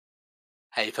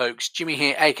Hey folks, Jimmy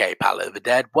here, aka Palette of the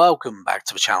Dead. Welcome back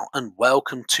to the channel and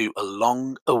welcome to a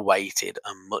long awaited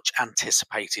and much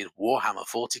anticipated Warhammer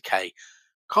 40k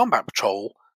Combat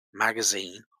Patrol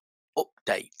magazine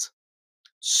update.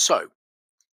 So,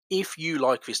 if you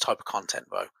like this type of content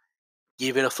though,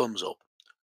 give it a thumbs up.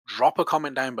 Drop a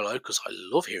comment down below because I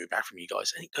love hearing back from you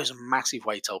guys and it goes a massive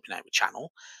way to helping out the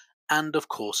channel. And of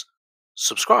course,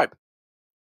 subscribe.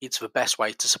 It's the best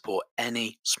way to support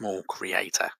any small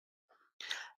creator.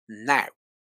 Now,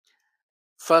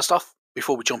 first off,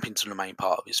 before we jump into the main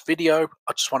part of this video,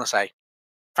 I just want to say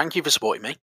thank you for supporting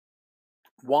me.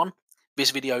 One,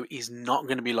 this video is not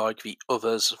going to be like the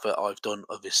others that I've done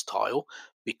of this style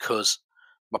because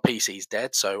my PC is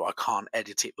dead, so I can't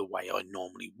edit it the way I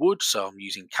normally would. So I'm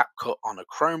using CAPCUT on a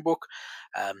Chromebook,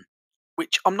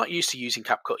 which I'm not used to using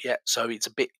CAPCUT yet, so it's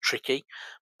a bit tricky,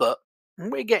 but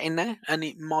we're getting there and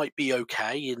it might be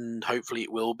okay and hopefully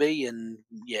it will be, and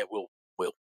yeah, we'll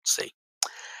see.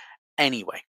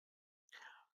 Anyway,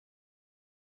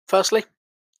 firstly,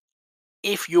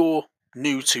 if you're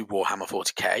new to Warhammer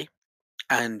 40k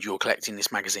and you're collecting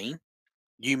this magazine,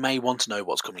 you may want to know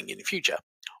what's coming in the future.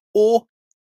 Or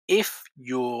if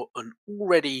you're an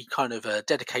already kind of a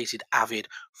dedicated, avid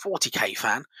 40k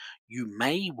fan, you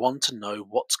may want to know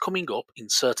what's coming up in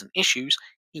certain issues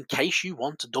in case you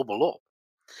want to double up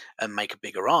and make a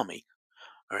bigger army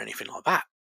or anything like that.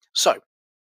 So,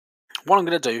 what I'm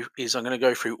going to do is I'm going to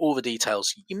go through all the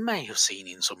details you may have seen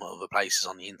in some other places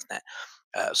on the internet.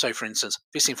 So, for instance,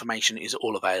 this information is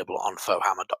all available on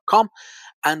fohammer.com,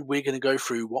 and we're going to go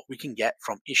through what we can get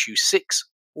from issue 6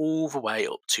 all the way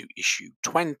up to issue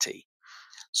 20.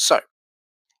 So,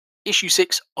 issue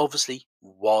 6 obviously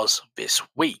was this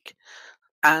week,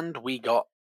 and we got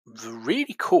the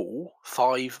really cool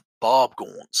 5 barb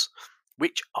gaunts,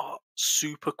 which are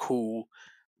super cool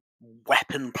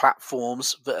weapon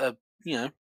platforms that are,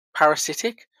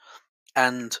 parasitic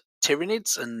and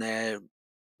tyrannids, and they're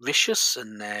vicious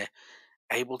and they're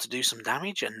able to do some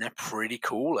damage and they're pretty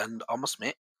cool. And I must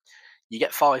admit, you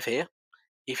get 5 here.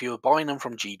 If you were buying them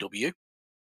from GW,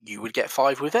 you would get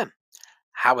 5 with them.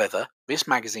 However, this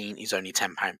magazine is only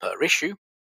 £10 per issue,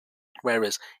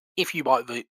 whereas if you bought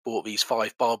these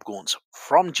 5 barb gaunts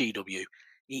from GW,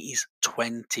 it is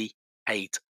 £28.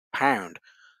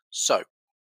 So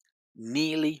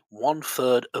nearly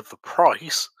 1/3 of the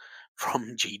price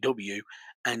from GW,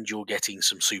 and you're getting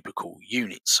some super cool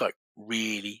units. So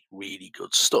really, really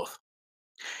good stuff.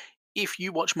 If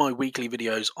you watch my weekly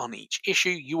videos on each issue,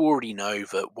 you already know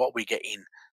that what we get in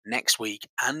next week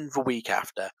and the week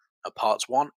after are parts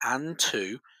 1 and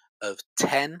 2 of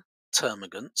 10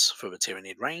 termagants for the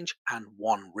Tyrannid range and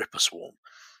 1 Ripper Swarm.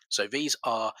 So these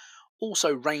are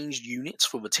also ranged units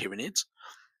for the Tyrannids,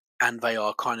 and they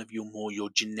are kind of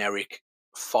your generic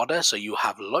fodder. So you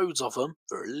have loads of them.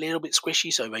 They're a little bit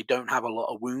squishy, so they don't have a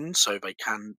lot of wounds, so they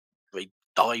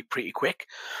die pretty quick.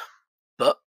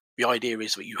 But the idea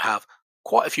is that you have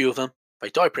quite a few of them.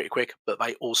 They die pretty quick, but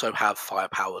they also have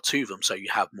firepower to them, so you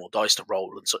have more dice to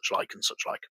roll and such like and such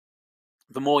like.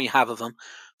 The more you have of them,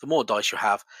 the more dice you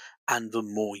have, and the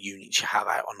more units you have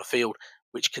out on the field,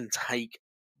 which can take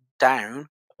down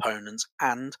opponents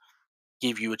and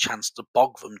give you a chance to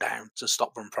bog them down to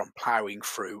stop them from ploughing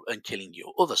through and killing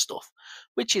your other stuff,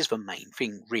 which is the main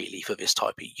thing really for this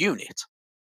type of unit.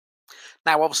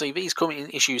 Now, obviously, these come in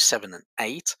issues 7 and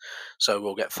 8, so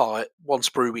we'll get 1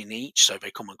 sprue in each, so they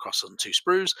come across on 2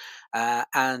 sprues,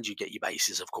 and you get your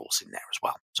bases, of course, in there as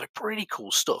well. So pretty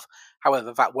cool stuff.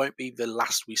 However, that won't be the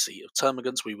last we see of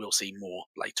termagants. We will see more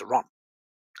later on.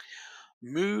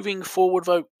 Moving forward,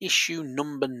 though, issue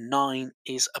number 9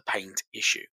 is a paint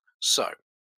issue. So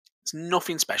it's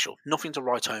nothing special, nothing to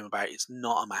write home about. It's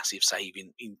not a massive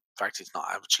saving. In fact, it's not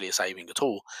actually a saving at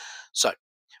all. So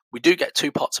we do get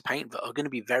 2 pots of paint that are going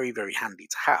to be very, very handy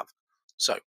to have.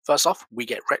 So first off, we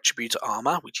get Retributor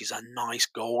Armor, which is a nice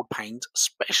gold paint,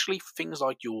 especially for things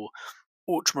like your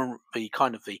ultramarine,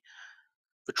 the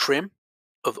trim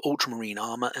of ultramarine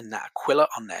armor and that Aquila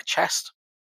on their chest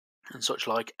and such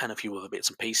like, and a few other bits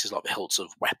and pieces like the hilts of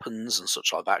weapons and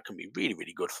such like that can be really,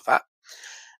 really good for that.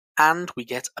 And we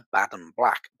get a Baden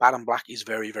Black. Baden Black is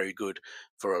very, very good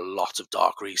for a lot of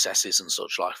dark recesses and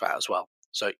such like that as well.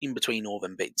 So in between all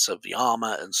them bits of the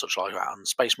armor and such like that on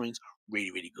Space Marines, really,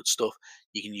 really good stuff.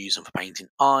 You can use them for painting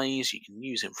eyes. You can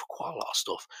use them for quite a lot of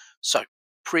stuff. So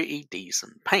pretty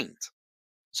decent paint.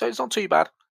 So it's not too bad.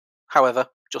 However,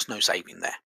 just no saving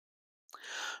there.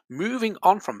 Moving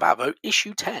on from that though,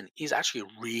 issue 10 is actually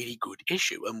a really good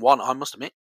issue, and one I must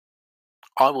admit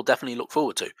I will definitely look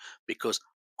forward to, because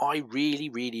I really,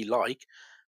 really like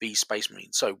these Space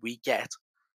Marines. So we get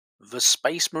the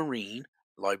Space Marine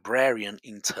Librarian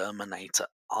in Terminator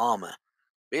armor.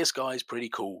 This guy's pretty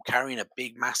cool, carrying a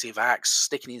big massive axe,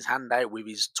 sticking his hand out with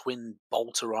his twin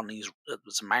bolter on his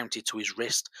that's mounted to his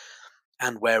wrist,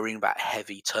 and wearing that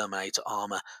heavy Terminator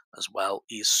armor as well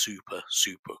is super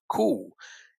cool.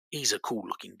 He's a cool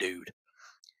looking dude.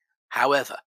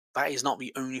 However, that is not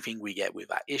the only thing we get with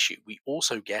that issue. We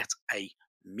also get a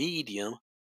medium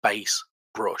base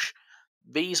brush.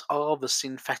 These are the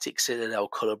synthetic Citadel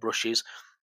color brushes.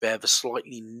 They're the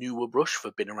slightly newer brush.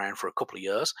 They've been around for a couple of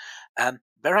years.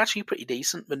 They're actually pretty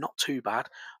decent. They're not too bad.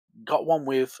 Got one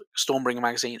with Stormbringer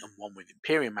magazine and one with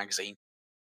Imperium magazine.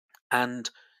 And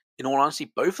in all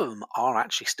honesty, both of them are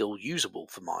actually still usable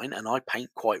for mine. And I paint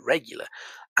quite regular.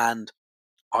 And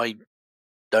I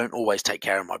don't always take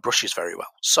care of my brushes very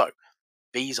well. So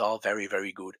these are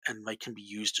very good, and they can be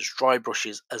used as dry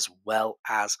brushes as well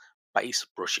as base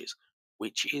brushes,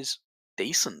 which is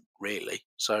decent, really.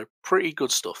 So pretty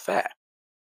good stuff there.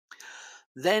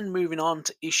 Then moving on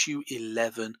to issue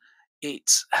 11,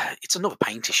 it's it's another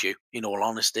paint issue. In all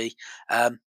honesty,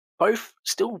 both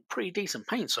still pretty decent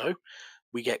paint. So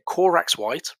we get Corax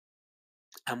White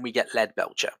and we get Lead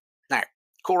Belcher. Now,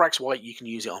 Corax White, you can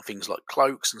use it on things like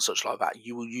cloaks and such like that.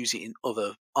 You will use it in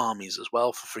other armies as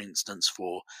well. For instance,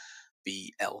 for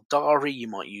the Eldari, you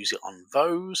might use it on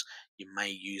those. You may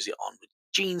use it on the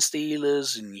Gene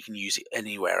Stealers, and you can use it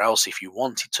anywhere else if you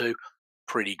wanted to.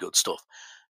 Pretty good stuff.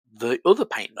 The other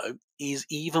paint, though, is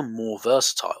even more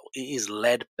versatile. It is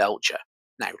Lead Belcher.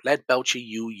 Now, Lead Belcher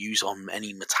you'll use on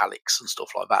any metallics and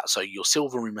stuff like that. So your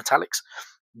silvery metallics,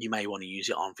 you may want to use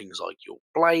it on things like your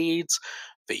blades,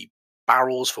 the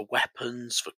barrels for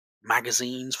weapons, for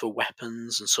magazines for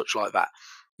weapons, and such like that.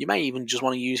 You may even just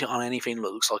want to use it on anything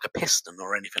that looks like a piston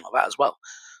or anything like that as well.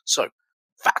 So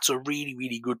that's a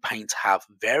really good paint to have.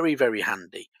 Very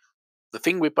handy. The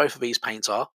thing with both of these paints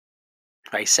are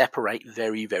they separate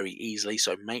very easily,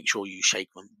 so make sure you shake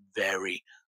them very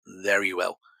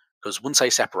well. Because once they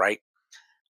separate,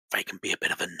 they can be a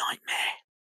bit of a nightmare.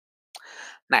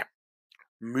 Now,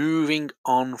 moving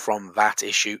on from that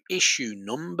issue, issue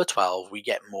number 12, we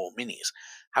get more minis.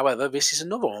 However, this is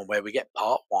another one where we get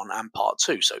part 1 and part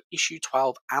 2. So issue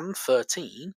 12 and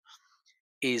 13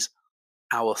 is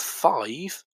our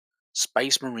 5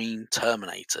 Space Marine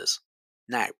Terminators.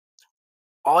 Now,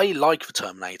 I like the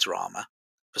Terminator armor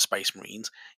for Space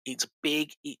Marines. It's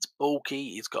big, it's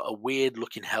bulky, it's got a weird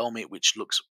looking helmet which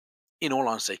looks, in all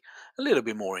honesty, a little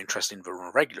bit more interesting than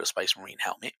a regular Space Marine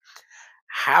helmet.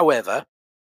 However,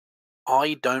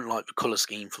 I don't like the colour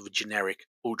scheme for the generic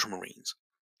Ultramarines.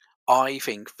 I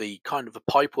think the kind of the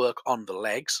pipework on the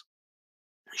legs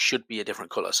should be a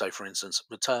different colour. So, for instance,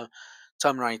 the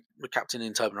Captain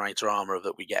in Terminator armour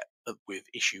that we get with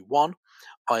issue 1,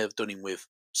 I have done him with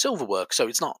silver work, so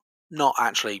it's not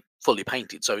actually fully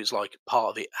painted. So it's like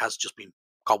part of it has just been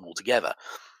cobbled together,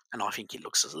 and I think it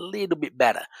looks a little bit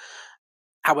better.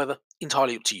 However,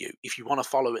 entirely up to you. If you want to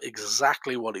follow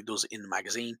exactly what it does in the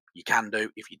magazine, you can do.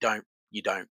 If you don't, you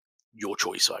don't. Your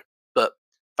choice, though. But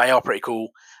they are pretty cool.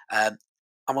 I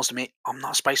must admit, I'm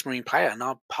not a Space Marine player, and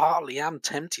I partly am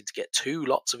tempted to get 2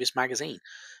 lots of this magazine,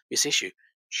 this issue,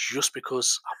 just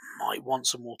because I might want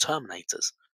some more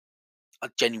Terminators. I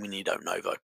genuinely don't know,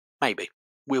 though. Maybe.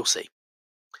 We'll see.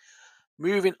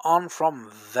 Moving on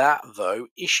from that, though,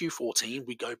 issue 14,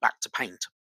 we go back to paint.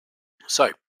 So,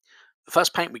 the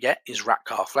first paint we get is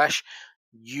Ratcar Flesh.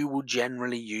 You will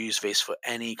generally use this for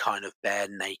any kind of bare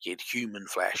naked human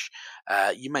flesh.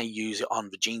 You may use it on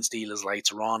the Gene Stealers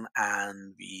later on,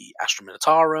 and the Astra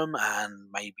Militarum, and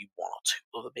maybe 1 or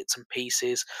 2 other bits and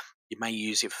pieces. You may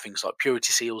use it for things like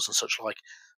Purity Seals and such like.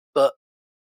 But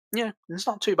yeah, it's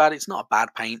not too bad. It's not a bad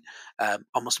paint. I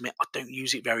must admit, I don't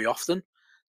use it very often,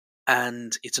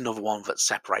 and it's another one that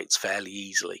separates fairly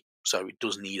easily. So it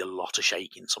does need a lot of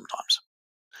shaking sometimes.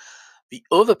 The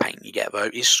other paint you get, though,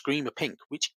 is Screamer Pink,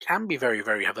 which can be very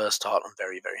versatile and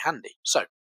very handy. So,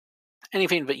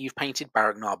 anything that you've painted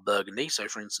Barragnard Burgundy, so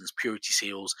for instance, Purity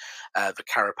Seals, the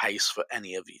Carapace for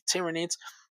any of your Tyranids,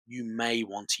 you may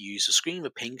want to use a Screamer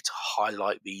Pink to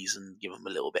highlight these and give them a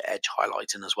little bit edge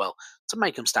highlighting as well, to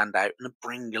make them stand out and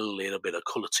bring a little bit of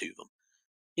colour to them.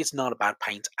 It's not a bad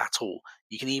paint at all.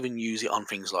 You can even use it on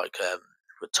things like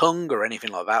the tongue or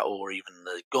anything like that, or even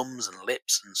the gums and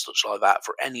lips and such like that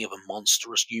for any of the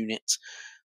monstrous units.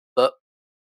 But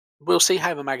we'll see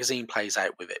how the magazine plays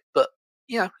out with it. But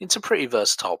yeah, it's a pretty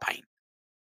versatile paint.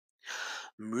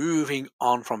 Moving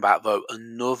on from that, though,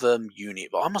 another unit,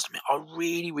 but I must admit, I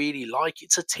really like.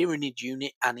 It's a Tyranid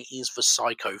unit, and it is the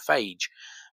Psychophage.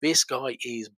 This guy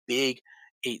is big,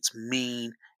 it's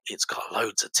mean, it's got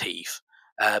loads of teeth,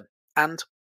 and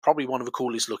probably one of the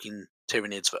coolest looking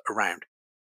Tyranids around.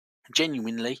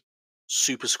 Genuinely,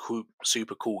 super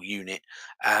cool unit.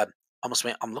 I must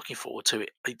admit, I'm looking forward to it.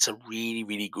 It's a really,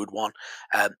 really good one.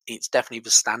 It's definitely the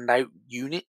standout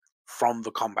unit from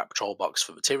the Combat Patrol box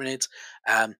for the Tyranids.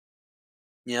 Um,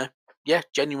 you know, yeah,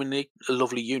 genuinely a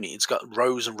lovely unit. It's got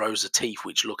rows and rows of teeth,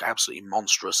 which look absolutely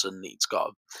monstrous, and it's got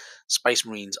a Space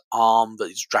Marine's arm that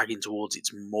it's dragging towards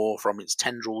its maw from its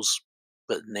tendrils,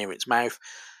 but near its mouth.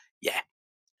 Yeah,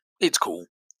 it's cool.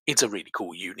 It's a really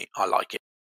cool unit. I like it.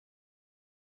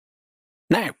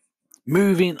 Now,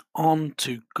 moving on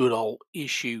to good old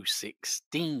issue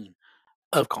 16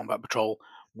 of Combat Patrol,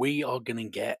 we are going to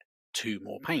get two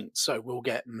more paints. So we'll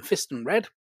get Mephiston Red,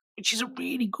 which is a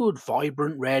really good,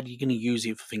 vibrant red. You're going to use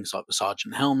it for things like the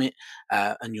Sergeant Helmet,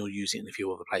 and you'll use it in a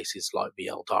few other places like the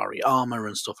Eldari armor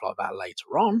and stuff like that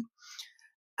later on.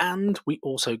 And we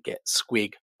also get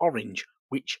Squig Orange,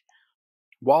 which,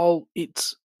 while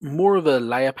it's more of a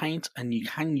layer paint and you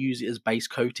can use it as base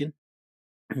coating,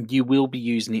 you will be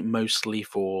using it mostly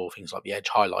for things like the edge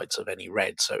highlights of any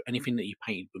red. So anything that you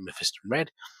paint with Mephiston Red,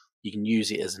 you can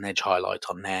use it as an edge highlight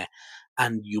on there,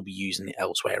 and you'll be using it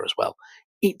elsewhere as well.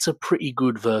 It's a pretty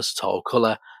good versatile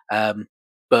colour,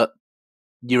 but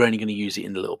you're only going to use it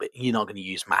in a little bit. You're not going to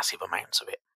use massive amounts of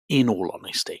it, in all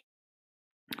honesty.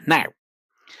 Now,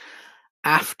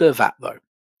 after that though,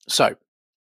 so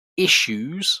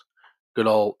issues, good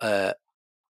old,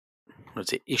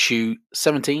 what's it, issue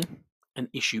 17 and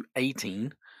issue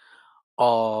 18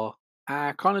 are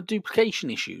our kind of duplication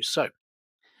issues. So,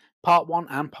 part 1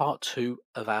 and part 2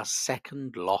 of our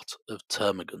second lot of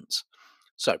termagants.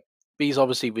 So, these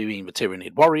obviously being the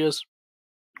Tyranid warriors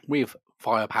with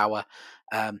firepower,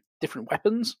 different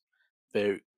weapons.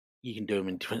 You can do them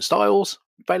in different styles.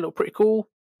 They look pretty cool.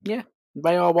 Yeah,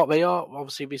 they are what they are.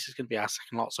 Obviously, this is going to be our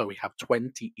second lot, so we have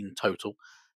 20 in total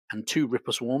and 2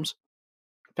 Ripper Swarms.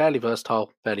 Fairly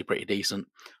versatile, fairly pretty decent.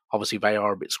 Obviously, they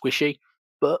are a bit squishy,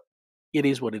 but it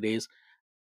is what it is.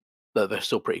 But they're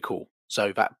still pretty cool.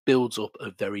 So that builds up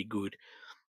a very good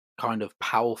kind of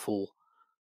powerful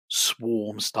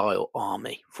swarm style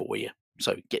army for you.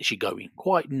 So it gets you going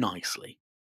quite nicely.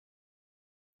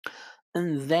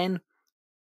 And then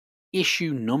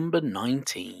issue number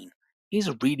 19 is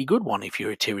a really good one if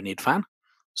you're a Tyranid fan.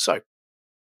 So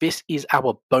this is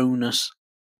our bonus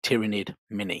Tyranid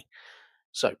mini.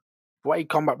 So the way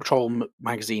Combat Patrol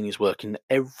magazine is working,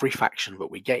 every faction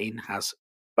that we get in has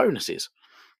bonuses.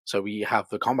 So we have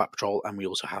the Combat Patrol and we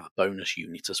also have a bonus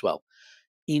unit as well.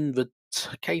 In the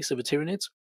case of the Tyranids,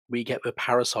 we get the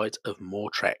Parasite of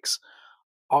Mortrex.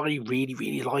 I really,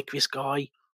 really like this guy.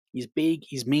 He's big,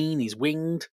 he's mean, he's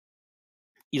winged,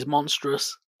 he's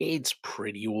monstrous. It's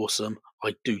pretty awesome.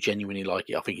 I do genuinely like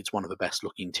it. I think it's one of the best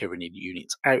looking Tyranid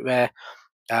units out there.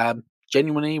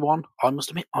 Genuinely one, I must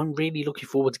admit, I'm really looking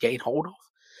forward to getting hold of,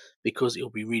 because it'll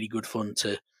be really good fun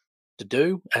to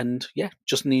do, and yeah,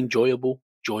 just an enjoyable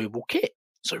kit.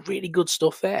 So really good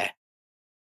stuff there.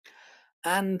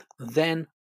 And then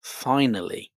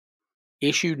finally,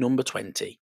 issue number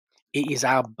 20. It is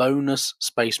our bonus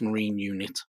Space Marine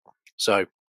unit. So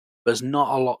there's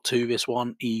not a lot to this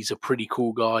one. He's a pretty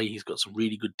cool guy. He's got some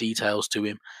really good details to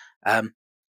him.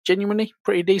 Genuinely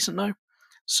pretty decent though.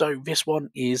 So this one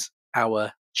is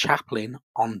our Chaplain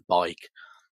on bike.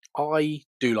 I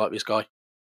do like this guy.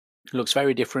 He looks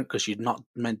very different because you're not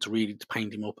meant to really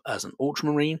paint him up as an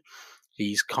Ultramarine.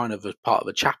 He's kind of a part of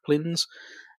the Chaplains.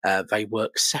 They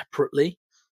work separately,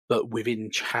 but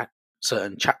within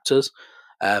certain chapters.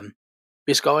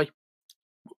 This guy,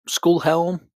 skull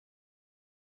helm,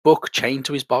 book chained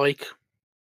to his bike.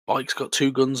 Bike's got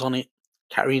 2 guns on it,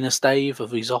 carrying a stave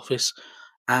of his office,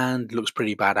 and looks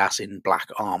pretty badass in black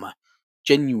armor.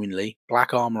 Genuinely,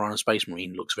 black armor on a Space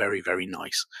Marine looks very, very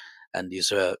nice, and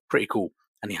is pretty cool.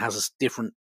 And he has a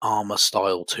different armor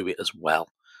style to it as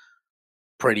well.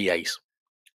 Pretty ace.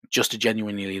 Just a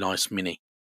genuinely nice mini.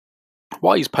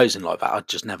 Why he's posing like that, I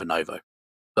just never know though.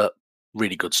 But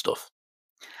really good stuff.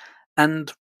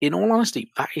 And in all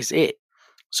honesty, that is it.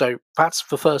 So that's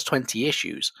the first 20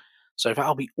 issues. So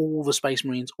that'll be all the Space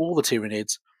Marines, all the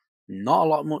Tyranids. Not a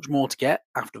lot much more to get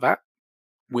after that.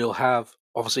 We'll have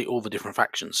obviously all the different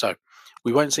factions. So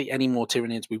we won't see any more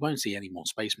Tyranids, we won't see any more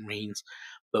Space Marines,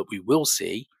 but we will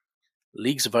see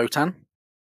Leagues of Votan,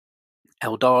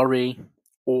 Eldari,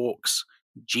 Orcs,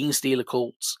 Gene Stealer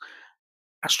cults,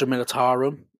 Astra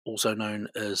Militarum, also known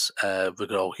as the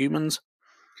good old humans,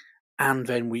 and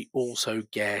then we also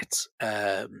get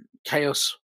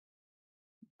Chaos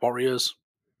Warriors,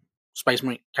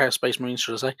 Chaos Space Marines,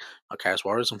 should I say? Not Chaos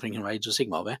Warriors, I'm thinking of Age of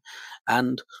Sigmar there,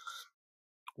 and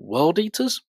World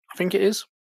Eaters, I think it is.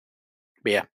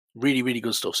 But yeah, really, really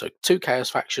good stuff. So 2 Chaos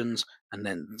factions and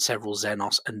then several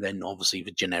Xenos, and then obviously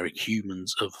the generic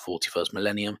humans of the 41st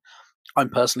millennium. I'm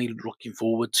personally looking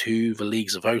forward to the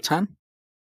Leagues of Votan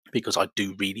because I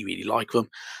do really, really like them.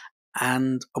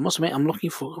 And I must admit, I'm looking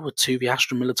forward to the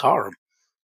Astra Militarum.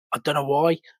 I don't know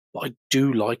why, but I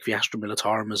do like the Astra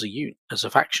Militarum as a unit, as a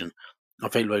faction. I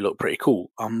think they look pretty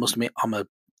cool. I must admit,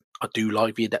 I do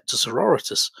like the Adeptus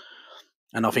Sororitas,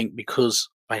 and I think because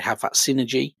they have that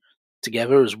synergy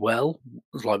together as well,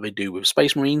 like they do with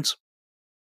Space Marines,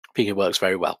 I think it works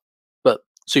very well. But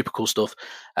super cool stuff.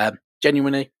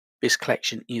 Genuinely, this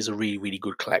collection is a really, really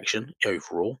good collection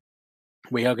overall.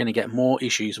 We are going to get more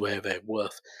issues where they're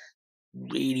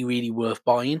really, really worth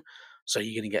buying. So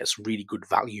you're going to get some really good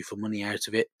value for money out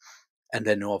of it. And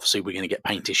then obviously we're going to get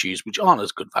paint issues, which aren't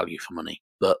as good value for money,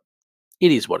 but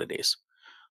it is what it is.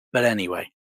 But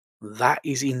anyway, that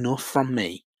is enough from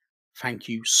me. Thank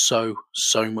you so,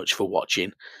 so much for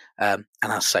watching. And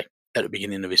as I say at the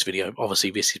beginning of this video,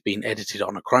 obviously this has been edited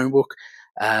on a Chromebook.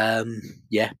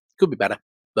 Yeah, could be better,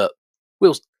 but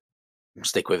we'll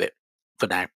stick with it for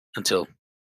now until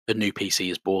a new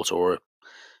PC is bought or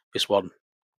this one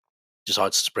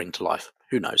decides to spring to life.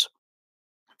 Who knows?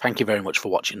 Thank you very much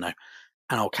for watching, though,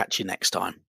 and I'll catch you next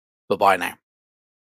time. Bye bye now.